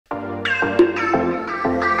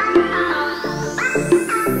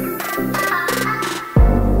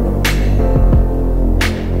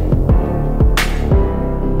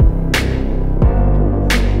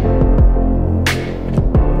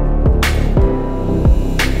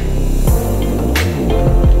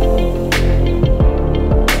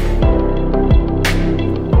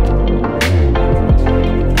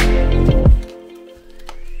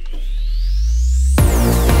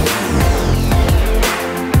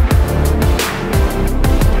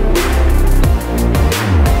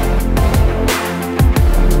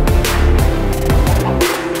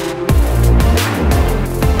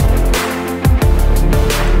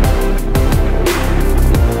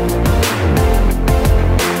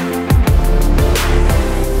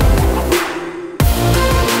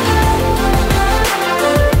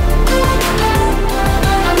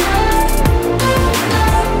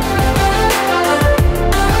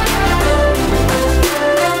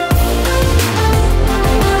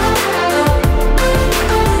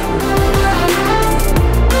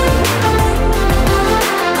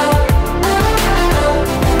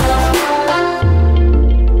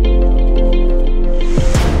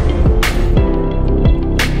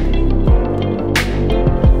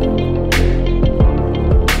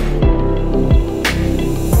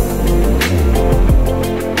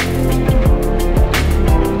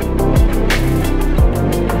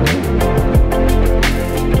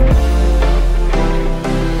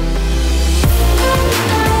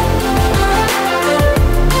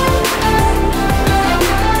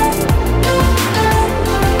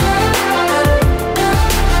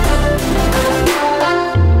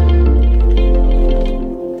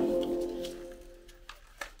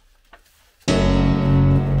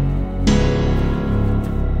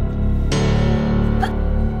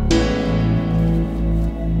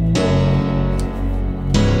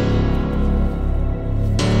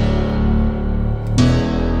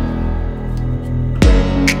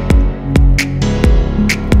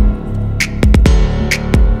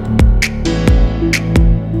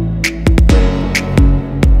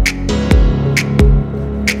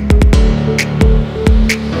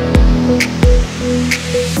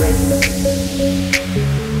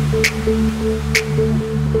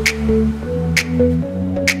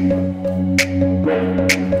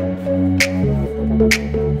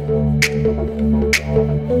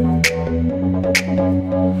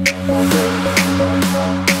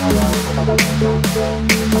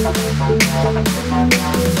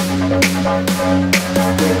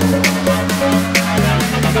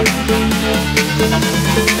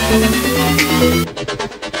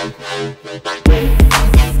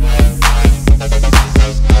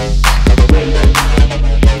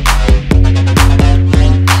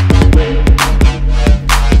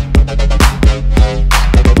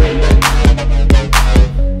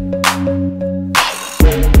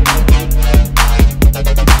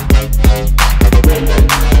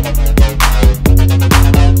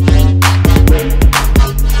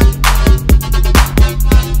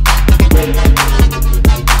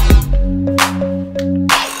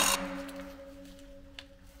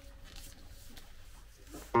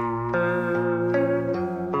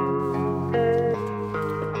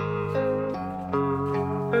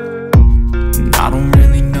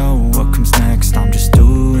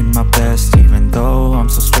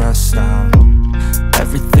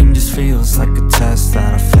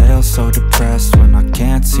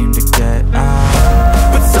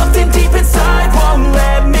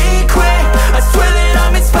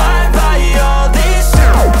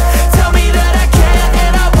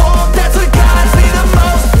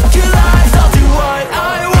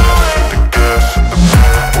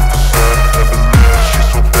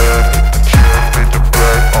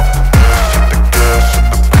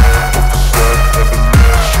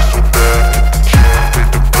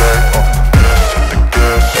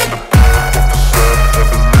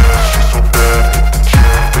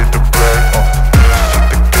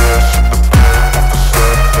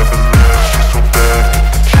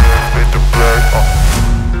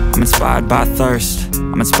By thirst,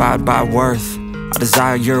 I'm inspired by worth. I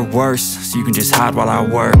desire your worst, so you can just hide while I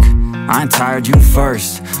work. I ain't tired, you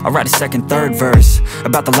first. I'll write a second, third verse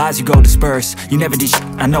about the lies you go disperse. You never did shit,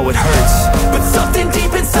 I know it hurts, but something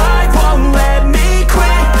deep inside won't let me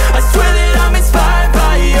quit. I swear that I'm inspired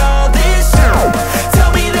by all this shit.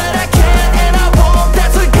 Tell me that I can't and I won't.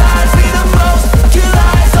 That's what guides me the most. Your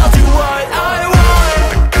lies, I'll do what I want.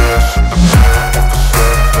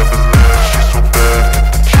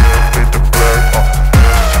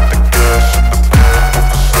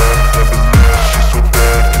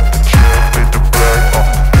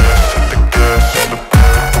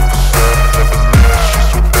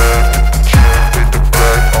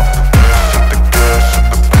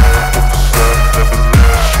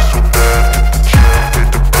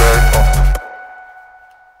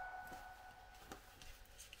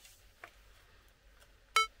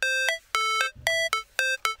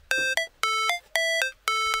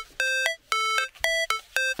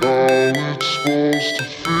 Never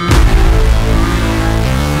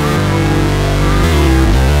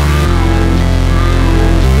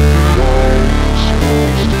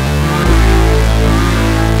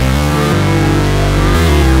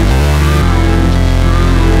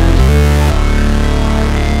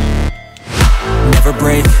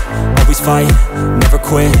break, always fight, never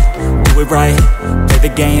quit, do it right, play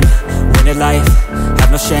the game, win it life, have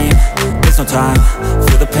no shame, there's no time,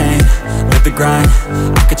 feel the pain, live the grind,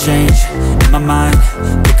 I could change, in my mind,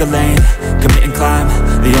 pick a lane, commit and climb,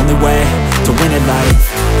 the only way to win it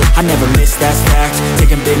life. I never miss, that's fact,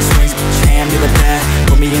 taking big swings, put your hand to the bat,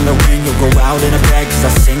 put me in the ring, you'll go out in a bag, cause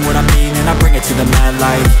I sing what I mean and I bring it to the mad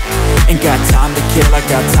light. Ain't got time to kill, I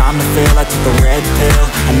got time to feel, I took the red pill,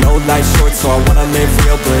 I know life's short so I wanna live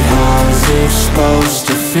real, but how's it supposed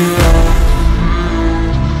to feel?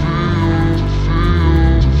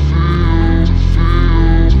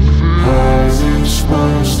 How's it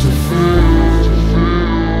supposed to feel?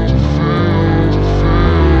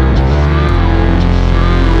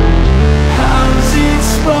 How's it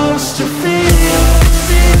supposed to feel?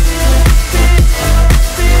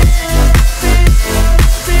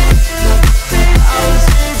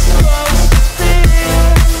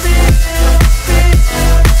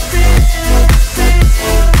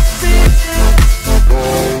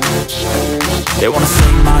 They wanna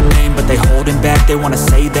say my name, but they holding back. They wanna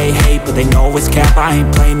say they hate, but they know it's cap. I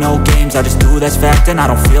ain't play no games, I just do, that's fact. And I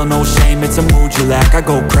don't feel no shame, it's a mood you lack. I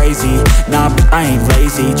go crazy, nah, but I ain't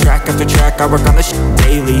lazy. Track after track, I work on this shit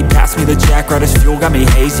daily. Pass me the jack, right as fuel, got me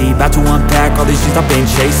hazy. About to unpack all these things I've been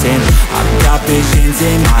chasing. I've got visions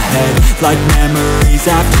in my head, like memories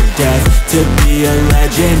after death. To be a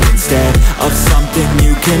legend instead of something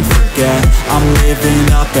you can forget. I'm living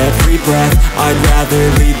up every breath, I'd rather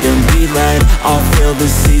lead than be led. I'll fill the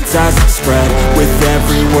seats as I spread with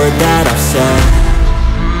every word that